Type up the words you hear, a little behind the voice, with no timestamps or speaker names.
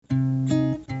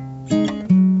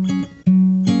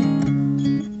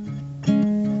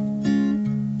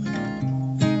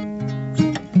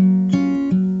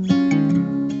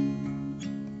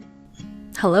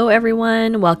Hello,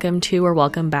 everyone. Welcome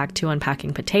back to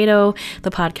Unpacking Potato,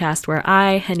 the podcast where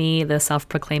I, Honey, the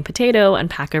self-proclaimed potato,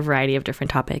 unpack a variety of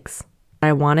different topics.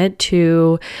 I wanted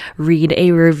to read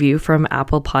a review from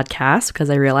Apple Podcasts because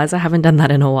I realized I haven't done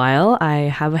that in a while. I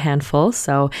have a handful,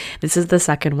 so this is the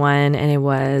second one, and it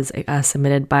was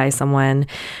submitted by someone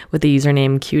with the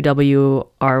username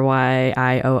QWRYIOOU.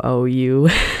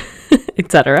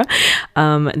 etc.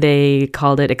 They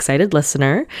called it Excited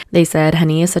Listener. They said,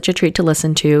 Honey is such a treat to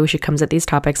listen to. She comes at these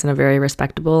topics in a very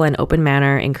respectable and open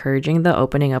manner, encouraging the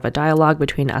opening of a dialogue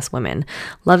between us women.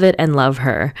 Love it and love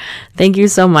her. Thank you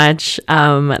so much.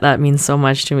 That means so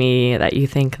much to me that you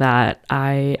think that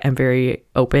I am very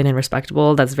open and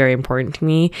respectable. That's very important to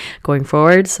me going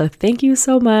forward. So thank you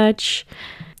so much.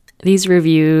 These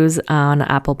reviews on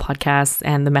Apple Podcasts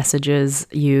and the messages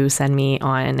you send me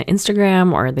on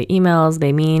Instagram or the emails,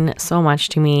 they mean so much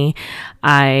to me.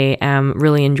 I am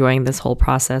really enjoying this whole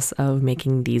process of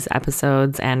making these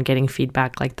episodes, and getting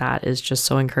feedback like that is just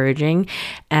so encouraging.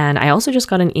 And I also just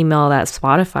got an email that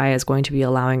Spotify is going to be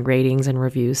allowing ratings and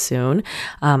reviews soon,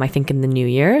 I think in the new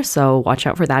year. So watch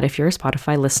out for that if you're a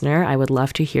Spotify listener. I would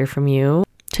love to hear from you.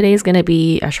 Today's going to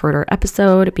be a shorter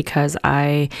episode because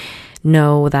I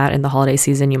know that in the holiday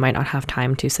season you might not have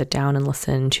time to sit down and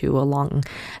listen to a long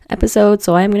episode,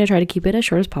 so I'm going to try to keep it as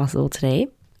short as possible today.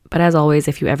 But as always,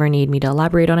 if you ever need me to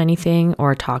elaborate on anything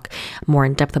or talk more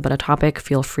in depth about a topic,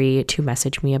 feel free to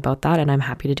message me about that, and I'm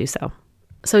happy to do so.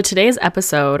 So today's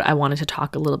episode, I wanted to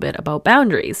talk a little bit about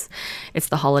boundaries. It's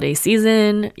the holiday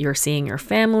season, you're seeing your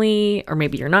family, or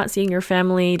maybe you're not seeing your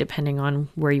family, depending on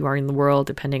where you are in the world,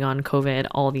 depending on COVID,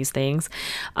 all these things.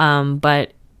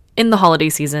 But in the holiday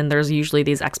season, there's usually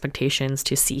these expectations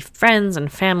to see friends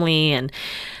and family, and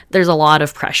there's a lot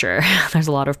of pressure. There's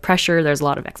a lot of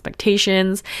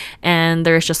expectations, and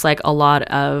there's just like a lot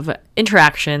of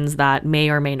interactions that may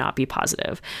or may not be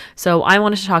positive. So I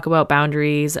wanted to talk about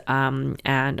boundaries,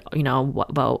 and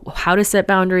about how to set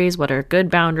boundaries, what are good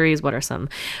boundaries, what are some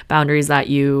boundaries that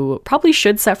you probably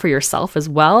should set for yourself as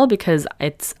well, because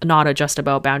it's not just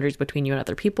about boundaries between you and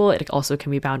other people. It also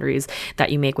can be boundaries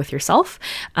that you make with yourself.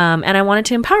 And I wanted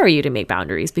to empower you to make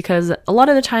boundaries, because a lot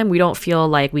of the time we don't feel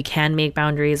like we can make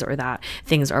boundaries or that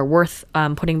things are worth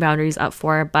putting boundaries up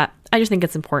for, but I just think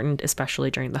it's important,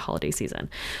 especially during the holiday season.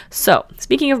 So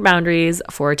speaking of boundaries,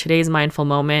 for today's mindful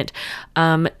moment,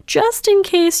 just in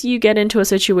case you get into a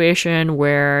situation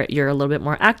where you're a little bit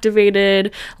more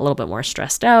activated, a little bit more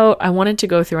stressed out, I wanted to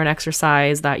go through an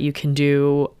exercise that you can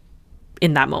do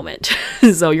in that moment.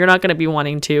 So you're not going to be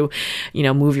wanting to,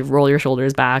 roll your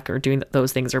shoulders back or doing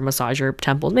those things or massage your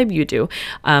temples. Maybe you do.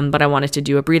 But I wanted to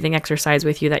do a breathing exercise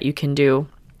with you that you can do,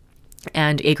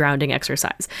 and a grounding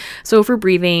exercise. So for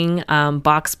breathing,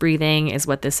 box breathing is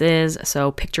what this is.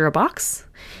 So picture a box.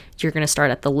 You're going to start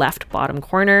at the left bottom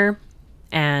corner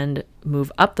and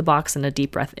move up the box in a deep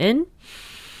breath in.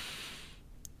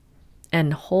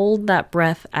 And hold that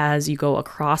breath as you go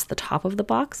across the top of the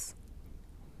box.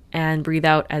 And breathe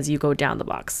out as you go down the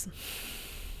box.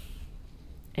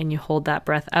 And you hold that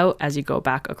breath out as you go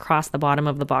back across the bottom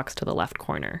of the box to the left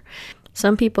corner.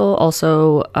 Some people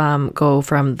also go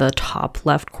from the top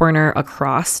left corner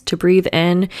across to breathe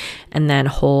in, and then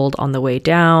hold on the way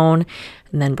down,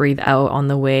 and then breathe out on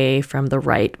the way from the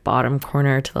right bottom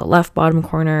corner to the left bottom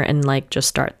corner, and just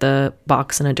start the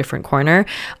box in a different corner.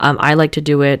 I like to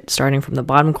do it starting from the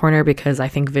bottom corner because I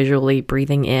think visually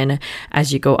breathing in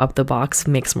as you go up the box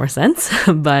makes more sense,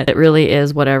 but it really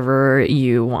is whatever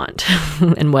you want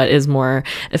and what is more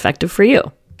effective for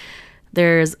you.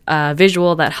 There's a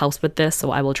visual that helps with this,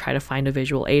 so I will try to find a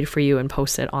visual aid for you and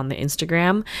post it on the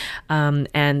Instagram.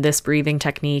 And this breathing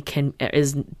technique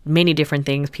is many different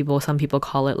things. Some people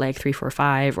call it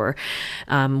 3-4-5 or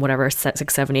whatever,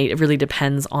 6-7-8. It really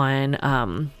depends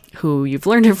on who you've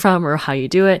learned it from or how you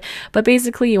do it. But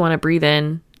basically, you want to breathe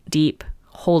in deep,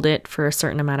 hold it for a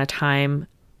certain amount of time,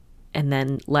 and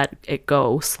then let it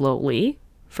go slowly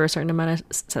for a certain amount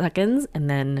of seconds, and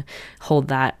then hold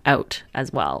that out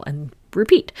as well and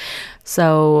repeat.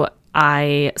 So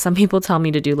some people tell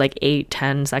me to do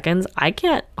 8-10 seconds. I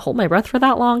can't hold my breath for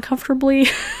that long comfortably.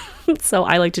 So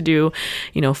I like to do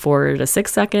 4 to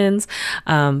 6 seconds.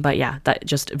 But yeah, that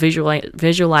just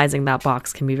visualizing that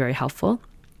box can be very helpful.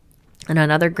 And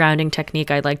another grounding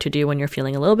technique I'd like to do when you're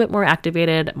feeling a little bit more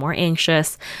activated, more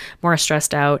anxious, more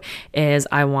stressed out, is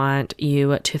I want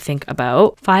you to think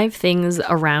about 5 things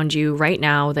around you right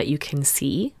now that you can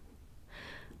see,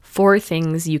 4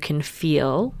 things you can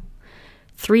feel,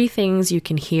 3 things you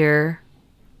can hear,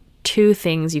 2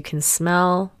 things you can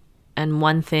smell, and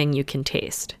 1 thing you can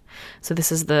taste. So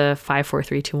this is the 5, 4,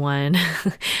 3, 2, 1,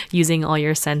 using all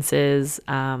your senses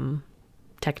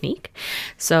technique.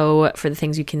 So for the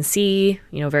things you can see,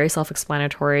 very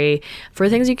self-explanatory. For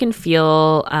things you can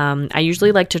feel, I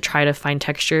usually like to try to find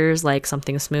textures like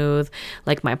something smooth,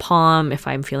 like my palm, if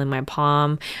I'm feeling my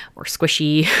palm, or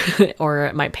squishy,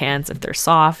 or my pants if they're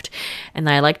soft. And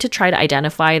then I like to try to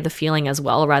identify the feeling as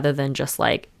well, rather than just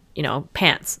like,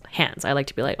 hands. I like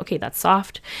to be like, okay, that's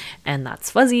soft and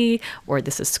that's fuzzy, or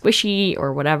this is squishy,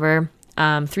 or whatever.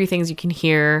 3 things you can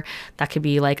hear, that could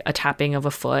be like a tapping of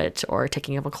a foot or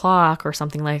ticking of a clock or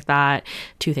something like that.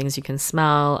 2 things you can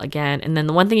smell, again. And then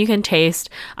the 1 thing you can taste,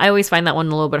 I always find that one a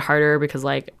little bit harder because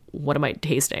like, what am I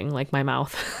tasting? Like my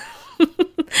mouth.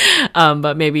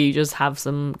 But maybe you just have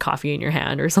some coffee in your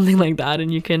hand or something like that,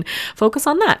 and you can focus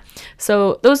on that.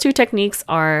 So those 2 techniques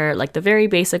are like the very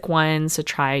basic ones to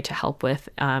try to help with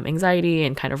anxiety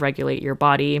and kind of regulate your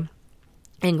body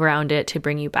and ground it to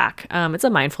bring you back. It's a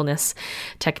mindfulness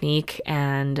technique,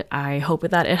 and I hope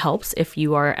that it helps if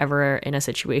you are ever in a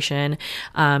situation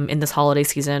in this holiday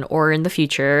season or in the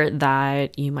future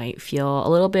that you might feel a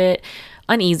little bit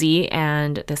uneasy,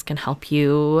 and this can help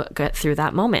you get through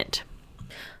that moment.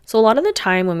 So a lot of the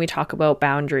time when we talk about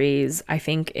boundaries, I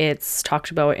think it's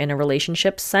talked about in a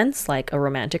relationship sense, like a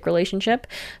romantic relationship.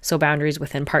 So boundaries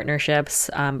within partnerships,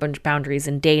 boundaries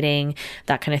in dating,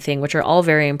 that kind of thing, which are all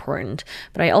very important.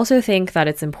 But I also think that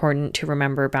it's important to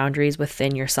remember boundaries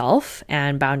within yourself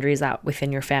and boundaries out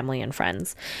within your family and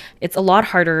friends. It's a lot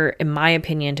harder, in my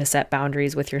opinion, to set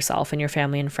boundaries with yourself and your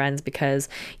family and friends because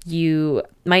you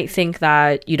might think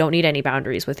that you don't need any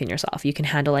boundaries within yourself. You can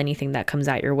handle anything that comes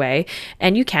out your way,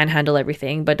 and you can handle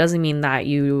everything, but doesn't mean that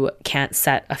you can't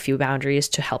set a few boundaries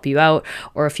to help you out,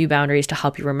 or a few boundaries to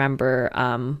help you remember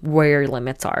where your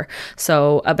limits are.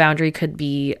 So a boundary could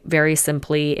be very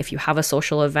simply, if you have a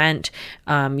social event,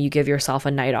 you give yourself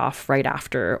a night off right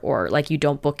after, or like you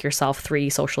don't book yourself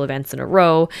 3 social events in a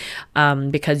row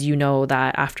because you know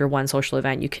that after one social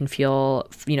event you can feel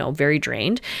very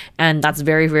drained. And that's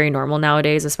very, very normal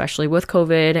nowadays, especially with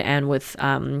COVID and with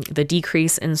the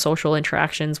decrease in social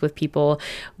interactions with people.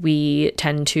 We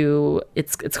tend to,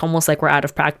 it's almost like we're out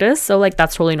of practice. So like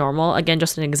that's totally normal. Again,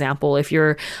 just an example, if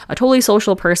you're a totally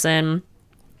social person,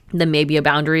 then maybe a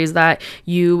boundary is that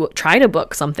you try to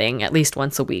book something at least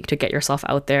once a week to get yourself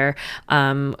out there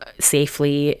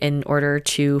safely in order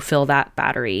to fill that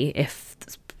battery, if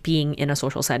being in a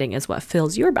social setting is what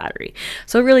fills your battery.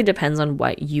 So it really depends on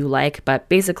what you like, but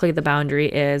basically the boundary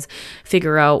is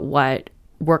figure out what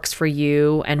works for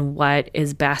you and what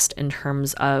is best in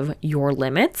terms of your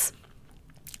limits.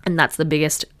 And that's the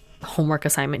biggest homework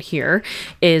assignment here,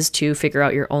 is to figure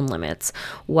out your own limits.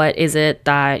 What is it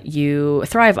that you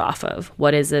thrive off of?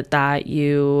 What is it that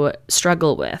you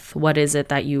struggle with? What is it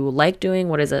that you like doing?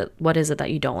 What is it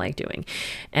that you don't like doing?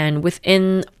 And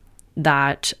within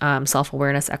that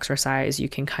self-awareness exercise, you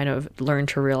can kind of learn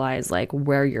to realize like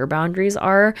where your boundaries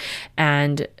are,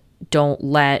 and don't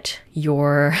let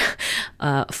your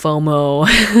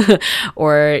FOMO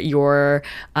or your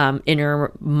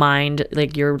inner mind,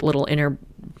 like your little inner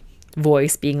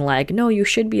voice being like, no, you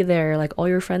should be there, like all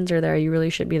your friends are there, you really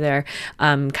should be there,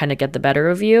 kind of get the better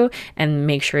of you. And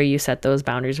make sure you set those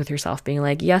boundaries with yourself, being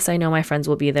like, yes, I know my friends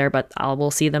will be there, but I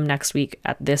will see them next week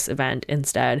at this event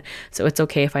instead, so it's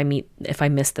okay if I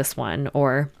miss this one.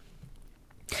 Or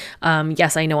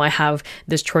yes, I know I have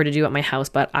this chore to do at my house,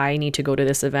 but I need to go to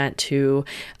this event to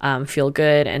feel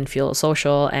good and feel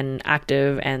social and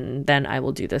active, and then I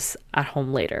will do this at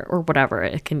home later, or whatever.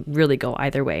 It can really go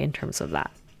either way in terms of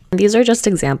that. These are just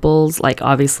examples. Like,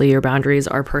 obviously your boundaries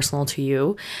are personal to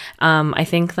you. I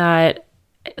think that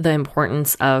the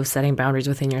importance of setting boundaries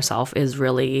within yourself is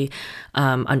really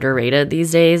underrated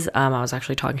these days. I was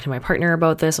actually talking to my partner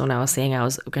about this when I was saying I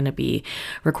was going to be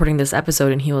recording this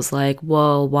episode, and he was like,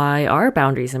 well, why are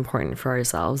boundaries important for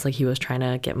ourselves? Like, he was trying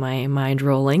to get my mind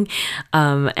rolling.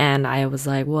 And I was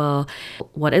like, well,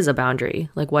 what is a boundary?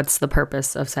 Like, what's the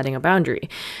purpose of setting a boundary?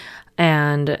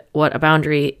 And what a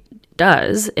boundary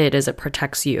does, it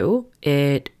protects you.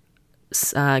 It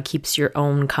keeps your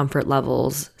own comfort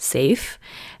levels safe,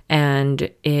 and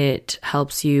it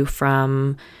helps you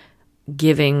from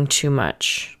giving too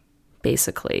much.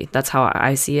 Basically, that's how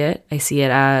I see it. I see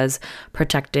it as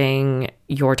protecting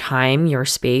your time, your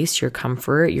space, your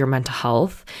comfort, your mental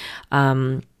health.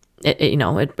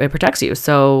 It protects you.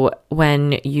 So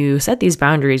when you set these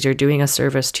boundaries, you're doing a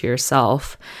service to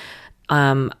yourself,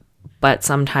 but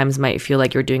sometimes might feel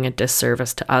like you're doing a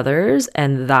disservice to others.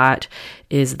 And that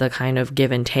is the kind of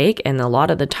give and take. And a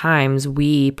lot of the times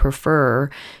we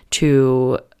prefer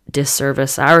to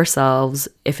disservice ourselves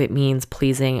if it means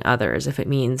pleasing others, if it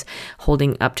means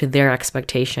holding up to their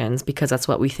expectations, because that's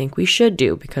what we think we should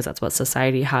do, because that's what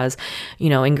society has,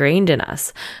 ingrained in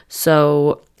us.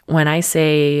 So when I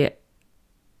say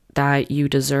that you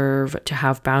deserve to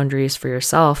have boundaries for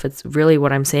yourself, it's really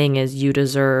what I'm saying is you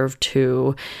deserve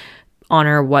to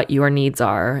honor what your needs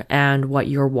are and what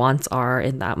your wants are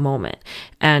in that moment.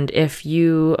 And if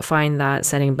you find that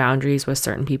setting boundaries with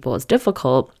certain people is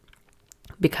difficult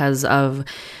because of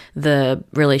the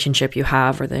relationship you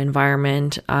have or the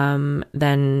environment,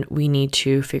 then we need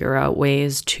to figure out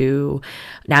ways to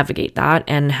navigate that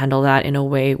and handle that in a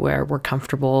way where we're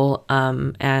comfortable,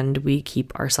 and we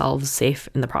keep ourselves safe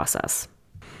in the process.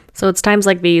 So it's times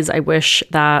like these, I wish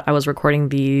that I was recording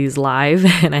these live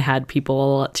and I had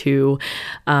people to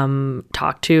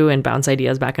talk to and bounce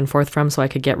ideas back and forth from, so I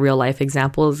could get real life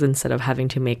examples instead of having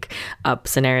to make up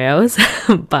scenarios.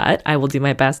 But I will do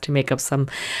my best to make up some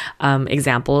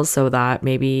examples so that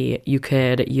maybe you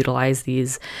could utilize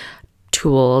these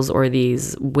tools or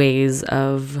these ways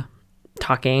of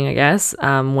talking, I guess,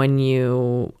 when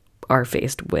you are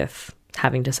faced with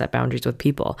having to set boundaries with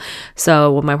people.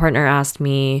 So when my partner asked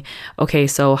me, okay,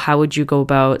 so how would you go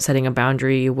about setting a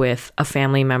boundary with a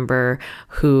family member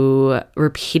who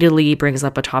repeatedly brings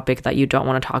up a topic that you don't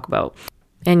want to talk about?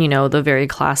 And the very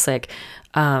classic,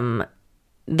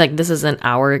 this isn't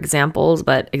our examples,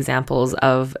 but examples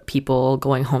of people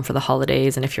going home for the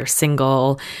holidays. And if you're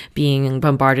single, being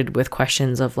bombarded with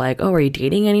questions of like, oh, are you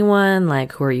dating anyone?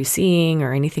 Like, who are you seeing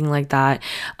or anything like that?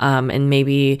 And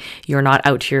maybe you're not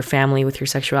out to your family with your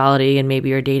sexuality, and maybe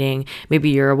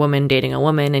you're a woman dating a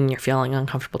woman and you're feeling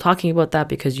uncomfortable talking about that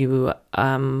because you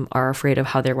are afraid of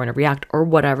how they're going to react, or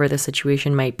whatever the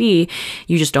situation might be.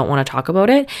 You just don't want to talk about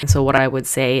it. And so what I would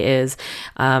say is,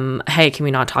 hey, can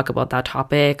we not talk about that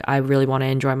topic? I really want to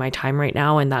enjoy my time right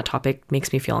now, and that topic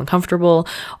makes me feel uncomfortable,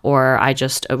 or I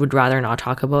just would rather not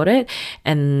talk about it.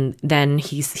 And then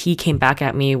he came back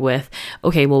at me with,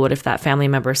 okay, well, what if that family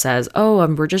member says, oh,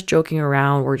 we're just joking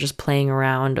around, we're just playing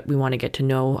around, we want to get to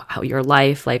know how your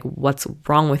life, like what's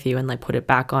wrong with you, and like put it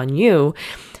back on you.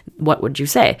 What would you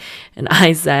say? And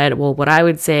I said, well, what I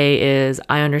would say is,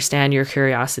 I understand your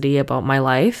curiosity about my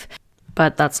life,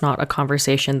 but that's not a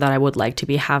conversation that I would like to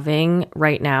be having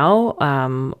right now,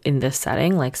 in this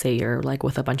setting. Like, say you're like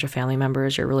with a bunch of family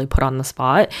members, you're really put on the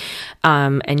spot.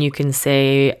 And you can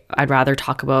say, I'd rather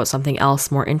talk about something else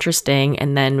more interesting,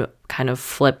 and then kind of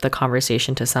flip the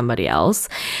conversation to somebody else.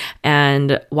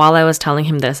 And while I was telling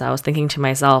him this, I was thinking to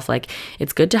myself, like,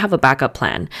 it's good to have a backup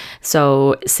plan.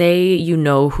 So say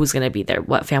who's going to be there,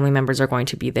 what family members are going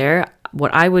to be there.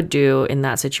 What I would do in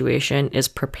that situation is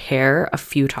prepare a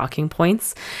few talking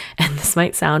points. And this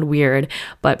might sound weird,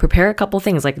 but prepare a couple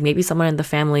things. Like maybe someone in the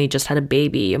family just had a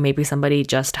baby, or maybe somebody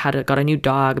just got a new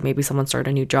dog, maybe someone started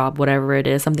a new job, whatever it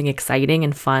is, something exciting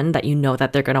and fun that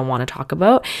that they're going to want to talk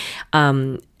about.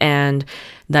 And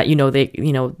that,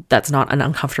 that's not an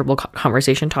uncomfortable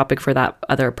conversation topic for that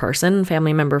other person,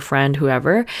 family member, friend,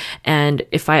 whoever. And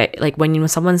if when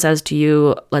someone says to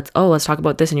you, let's talk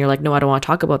about this, and you're like, no, I don't want to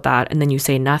talk about that, and then you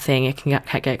say nothing, it can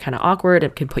get kind of awkward.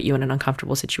 It can put you in an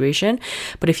uncomfortable situation.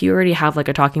 But if you already have like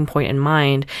a talking point in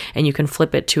mind, and you can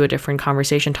flip it to a different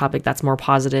conversation topic that's more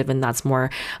positive and that's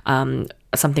more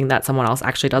something that someone else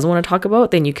actually doesn't want to talk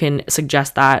about, then you can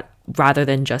suggest that rather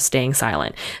than just staying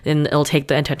silent. Then it'll take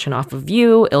the attention off of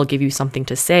you. It'll give you something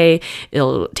to say.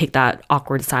 It'll take that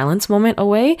awkward silence moment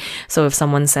away. So if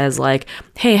someone says like,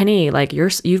 hey, honey, like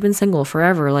you've been single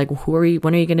forever. Like, when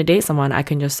are you going to date someone? I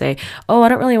can just say, oh, I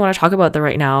don't really want to talk about that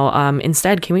right now.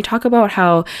 Instead, can we talk about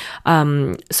how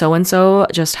so-and-so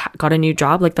just got a new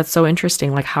job? Like, that's so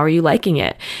interesting. Like, how are you liking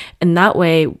it? And that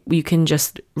way you can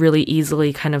just really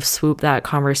easily kind of swoop that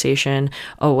conversation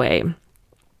away.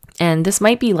 And this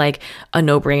might be like a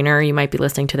no-brainer. You might be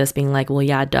listening to this being like, well,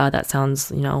 yeah, duh, that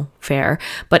sounds, fair.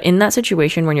 But in that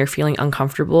situation, when you're feeling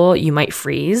uncomfortable, you might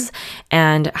freeze.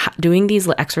 And doing these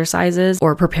exercises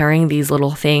or preparing these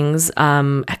little things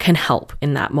can help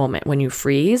in that moment. When you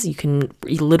freeze, you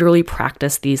literally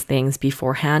practice these things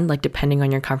beforehand, like depending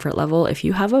on your comfort level. If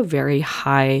you have a very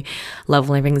high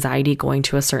level of anxiety going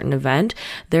to a certain event,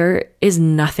 there is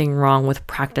nothing wrong with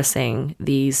practicing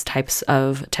these types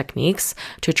of techniques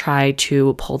to try try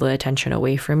to pull the attention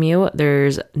away from you.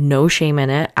 There's no shame in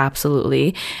it,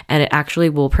 absolutely. And it actually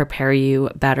will prepare you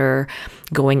better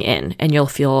going in, and you'll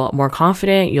feel more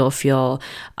confident. You'll feel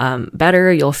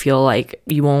better. You'll feel like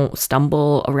you won't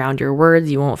stumble around your words.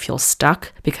 You won't feel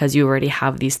stuck because you already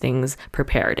have these things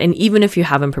prepared. And even if you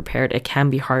haven't prepared, it can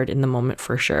be hard in the moment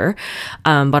for sure.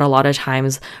 But a lot of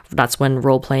times that's when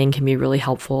role playing can be really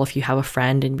helpful. If you have a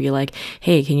friend and be like,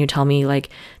 hey, can you tell me like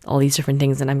all these different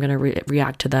things, and I'm going to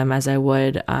react to them as I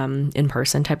would in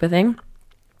person type of thing.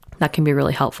 That can be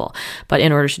really helpful. But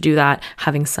in order to do that,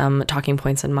 having some talking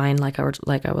points in mind, like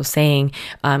I was saying,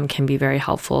 can be very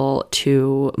helpful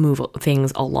to move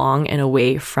things along and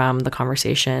away from the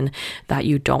conversation that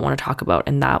you don't want to talk about.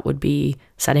 And that would be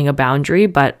setting a boundary,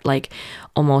 but like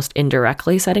almost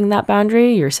indirectly setting that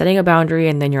boundary. You're setting a boundary,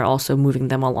 and then you're also moving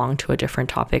them along to a different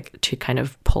topic to kind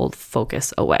of pull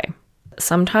focus away.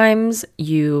 Sometimes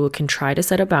you can try to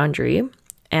set a boundary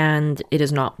and it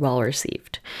is not well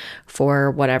received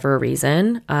for whatever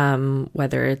reason,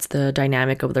 whether it's the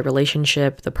dynamic of the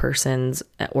relationship, the person's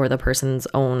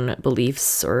own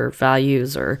beliefs or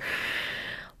values or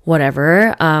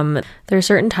whatever. There are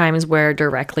certain times where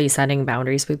directly setting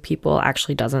boundaries with people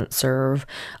actually doesn't serve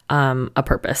a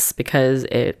purpose, because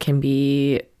it can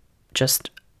be just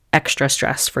extra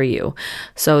stress for you.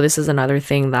 So this is another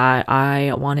thing that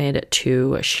I wanted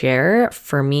to share.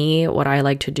 For me, what I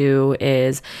like to do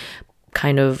is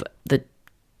kind of the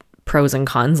pros and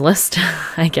cons list,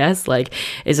 I guess. Like,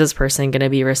 is this person going to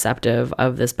be receptive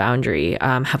of this boundary?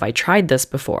 Have I tried this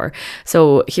before?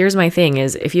 So here's my thing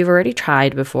is, if you've already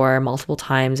tried before multiple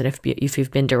times, and if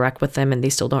you've been direct with them and they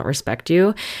still don't respect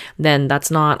you, then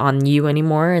that's not on you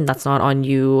anymore. And that's not on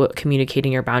you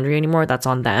communicating your boundary anymore. That's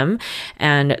on them.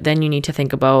 And then you need to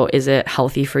think about, is it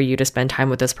healthy for you to spend time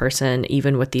with this person,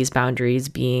 even with these boundaries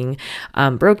being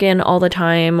broken all the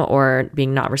time or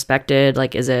being not respected?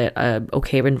 Like, is it a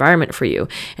okay environment for you?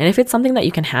 And if it's something that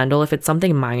you can handle, if it's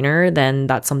something minor, then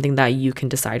that's something that you can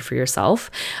decide for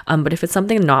yourself. But if it's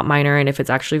something not minor, and if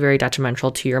it's actually very detrimental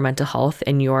to your mental health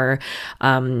and your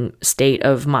state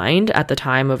of mind at the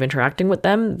time of interacting with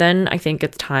them, then I think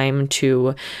it's time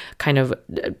to kind of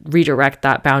redirect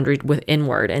that boundary with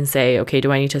inward and say, okay,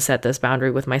 do I need to set this boundary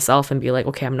with myself and be like,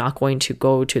 okay, I'm not going to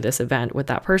go to this event with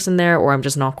that person there, or I'm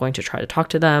just not going to try to talk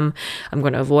to them. I'm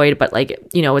going to avoid. But like,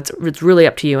 it's really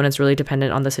up to you, and it's really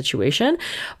dependent on the situation.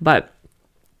 But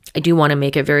I do want to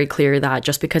make it very clear that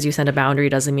just because you set a boundary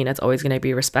doesn't mean it's always going to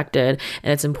be respected.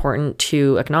 And it's important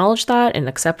to acknowledge that and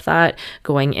accept that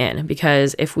going in,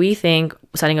 because if we think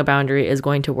setting a boundary is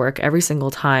going to work every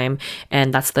single time,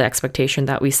 and that's the expectation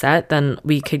that we set, then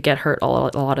we could get hurt a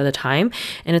lot of the time.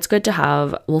 And it's good to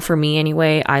have, well, for me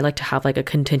anyway, I like to have like a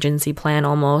contingency plan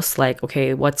almost, like,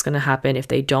 okay, what's going to happen if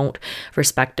they don't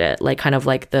respect it? Like kind of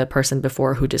like the person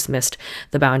before who dismissed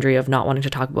the boundary of not wanting to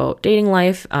talk about dating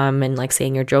life and like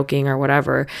saying you're joking or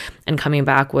whatever, and coming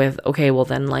back with, okay, well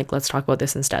then like let's talk about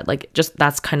this instead. Like just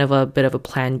that's kind of a bit of a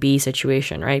plan B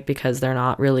situation, right? Because they're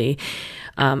not really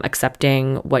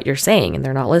accepting what you're saying and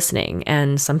they're not listening.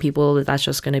 And some people, that's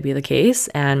just going to be the case.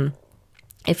 And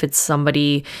if it's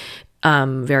somebody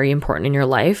very important in your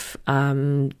life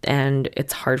and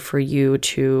it's hard for you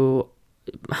to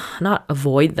not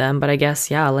avoid them, but I guess,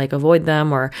 yeah, like avoid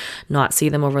them or not see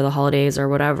them over the holidays or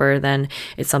whatever, then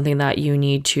it's something that you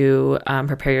need to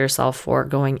prepare yourself for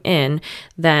going in.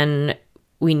 Then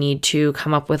we need to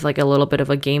come up with like a little bit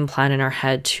of a game plan in our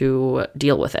head to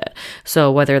deal with it.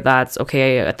 So whether that's,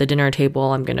 okay, at the dinner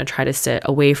table, I'm going to try to sit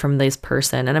away from this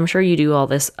person. And I'm sure you do all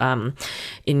this in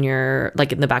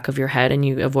the back of your head, and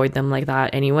you avoid them like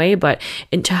that anyway. But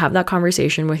to have that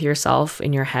conversation with yourself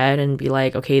in your head and be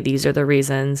like, okay, these are the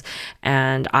reasons,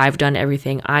 and I've done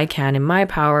everything I can in my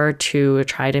power to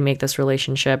try to make this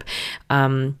relationship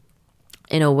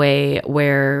in a way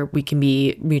where we can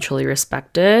be mutually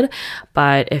respected.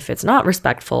 But if it's not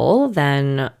respectful,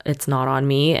 then it's not on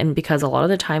me. And because a lot of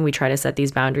the time we try to set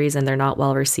these boundaries and they're not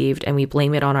well received, and we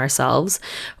blame it on ourselves,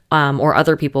 or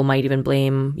other people might even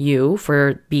blame you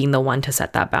for being the one to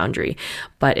set that boundary.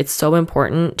 But it's so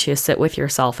important to sit with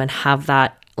yourself and have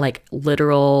that like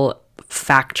literal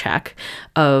fact check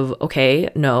of, okay,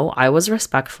 no, I was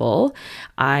respectful.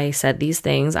 I said these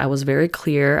things. I was very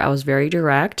clear. I was very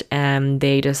direct, and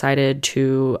they decided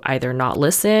to either not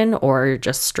listen or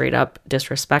just straight up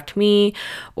disrespect me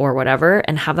or whatever.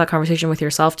 And have that conversation with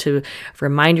yourself to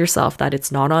remind yourself that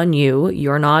it's not on you.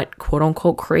 You're not quote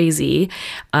unquote crazy,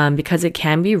 because it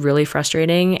can be really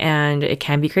frustrating and it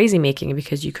can be crazy making,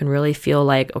 because you can really feel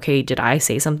like, okay, did I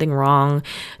say something wrong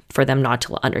for them not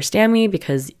to understand me?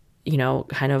 Because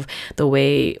kind of the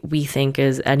way we think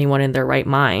is anyone in their right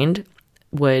mind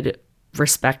would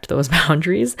respect those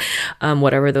boundaries,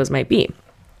 whatever those might be.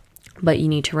 But you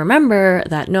need to remember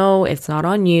that no, it's not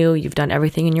on you. You've done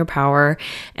everything in your power.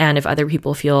 And if other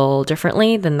people feel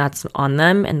differently, then that's on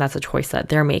them. And that's a choice that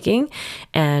they're making.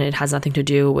 And it has nothing to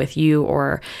do with you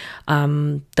or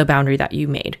the boundary that you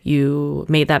made. You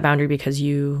made that boundary because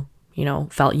you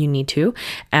felt you need to.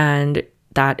 And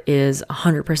that is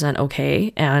 100%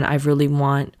 okay. And I really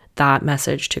want that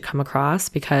message to come across,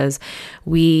 because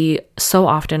we so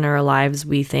often in our lives,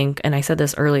 we think, and I said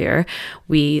this earlier,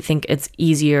 we think it's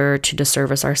easier to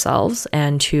disservice ourselves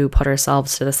and to put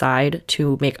ourselves to the side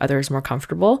to make others more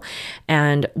comfortable.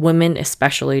 And women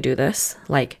especially do this,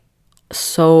 like,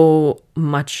 so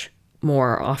much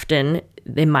more often.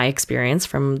 In my experience,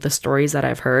 from the stories that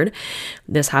I've heard,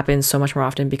 this happens so much more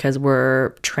often because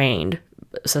we're trained,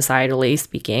 societally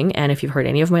speaking. And if you've heard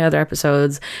any of my other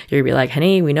episodes, you'll be like,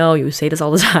 honey, we know you say this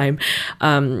all the time.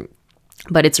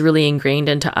 But it's really ingrained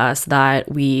into us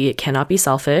that we cannot be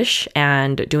selfish,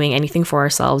 and doing anything for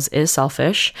ourselves is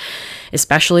selfish,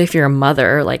 especially if you're a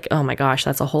mother. Like, oh my gosh,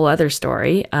 that's a whole other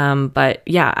story. But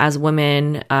yeah, as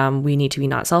women, we need to be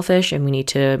not selfish, and we need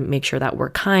to make sure that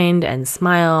we're kind and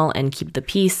smile and keep the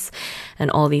peace and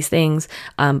all these things.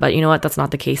 But you know what? That's not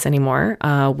the case anymore.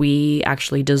 We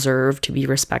actually deserve to be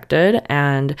respected,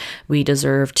 and we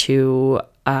deserve to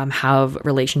have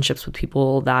relationships with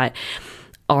people that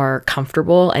are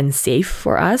comfortable and safe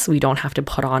for us. We don't have to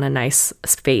put on a nice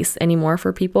face anymore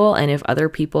for people. And if other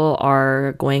people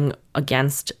are going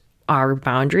against our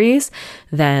boundaries,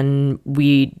 then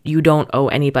you don't owe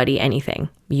anybody anything.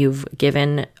 You've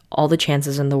given all the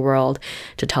chances in the world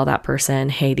to tell that person,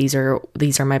 hey, these are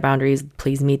my boundaries,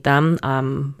 please meet them.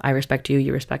 I respect you,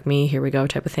 you respect me, here we go,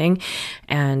 type of thing.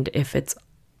 And if it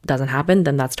doesn't happen,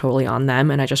 then that's totally on them.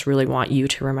 And I just really want you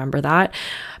to remember that,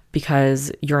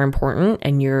 because you're important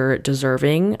and you're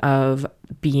deserving of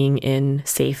being in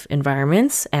safe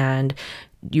environments, and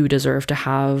you deserve to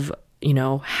have,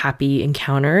 happy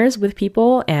encounters with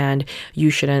people, and you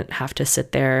shouldn't have to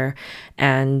sit there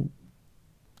and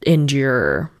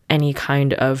endure any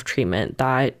kind of treatment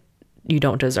that you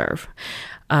don't deserve.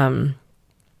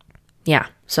 Yeah,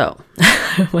 so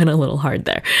I went a little hard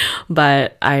there,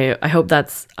 but I hope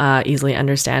that's easily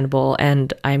understandable,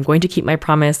 and I'm going to keep my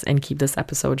promise and keep this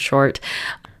episode short.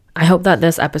 I hope that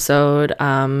this episode,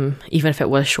 even if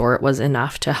it was short, was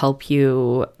enough to help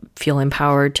you feel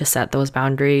empowered to set those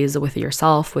boundaries with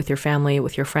yourself, with your family,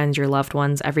 with your friends, your loved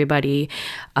ones, everybody,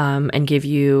 and give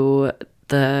you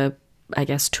the,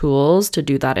 tools to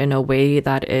do that in a way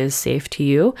that is safe to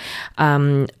you.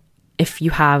 If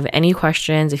you have any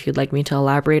questions, if you'd like me to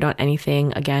elaborate on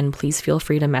anything, again, please feel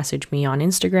free to message me on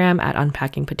Instagram at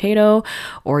unpackingpotato,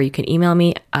 or you can email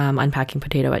me,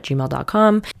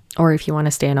 unpackingpotato@gmail.com. Or if you want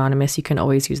to stay anonymous, you can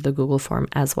always use the Google form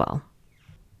as well.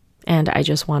 And I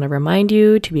just want to remind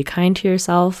you to be kind to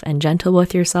yourself and gentle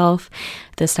with yourself.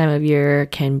 This time of year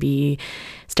can be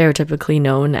stereotypically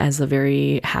known as a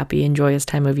very happy and joyous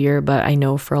time of year, but I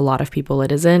know for a lot of people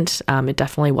it isn't. It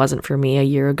definitely wasn't for me a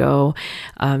year ago.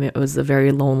 It was a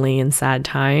very lonely and sad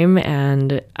time,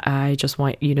 and I just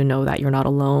want you to know that you're not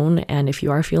alone. And if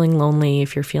you are feeling lonely,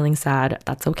 if you're feeling sad,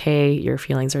 that's okay. Your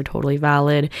feelings are totally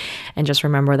valid. And just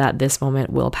remember that this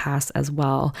moment will pass as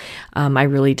well. I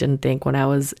really didn't think when I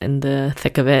was in the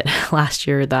thick of it last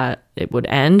year that it would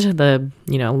end, the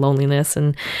loneliness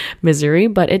and misery,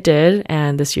 but it did,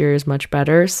 and this year is much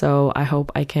better. So I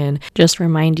hope I can just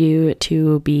remind you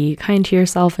to be kind to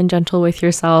yourself and gentle with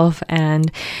yourself, and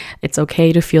it's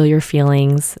okay to feel your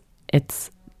feelings.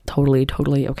 It's totally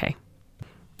okay.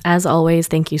 As always,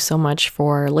 thank you so much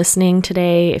for listening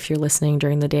today. If you're listening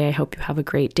during the day, I hope you have a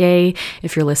great day.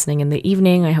 If you're listening in the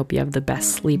evening, I hope you have the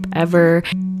best sleep ever,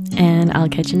 and I'll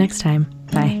catch you next time.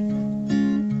 Bye.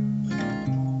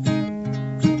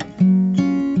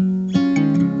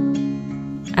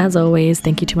 As always,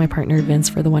 thank you to my partner Vince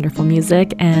for the wonderful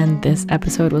music, and this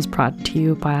episode was brought to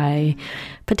you by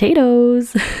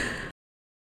potatoes.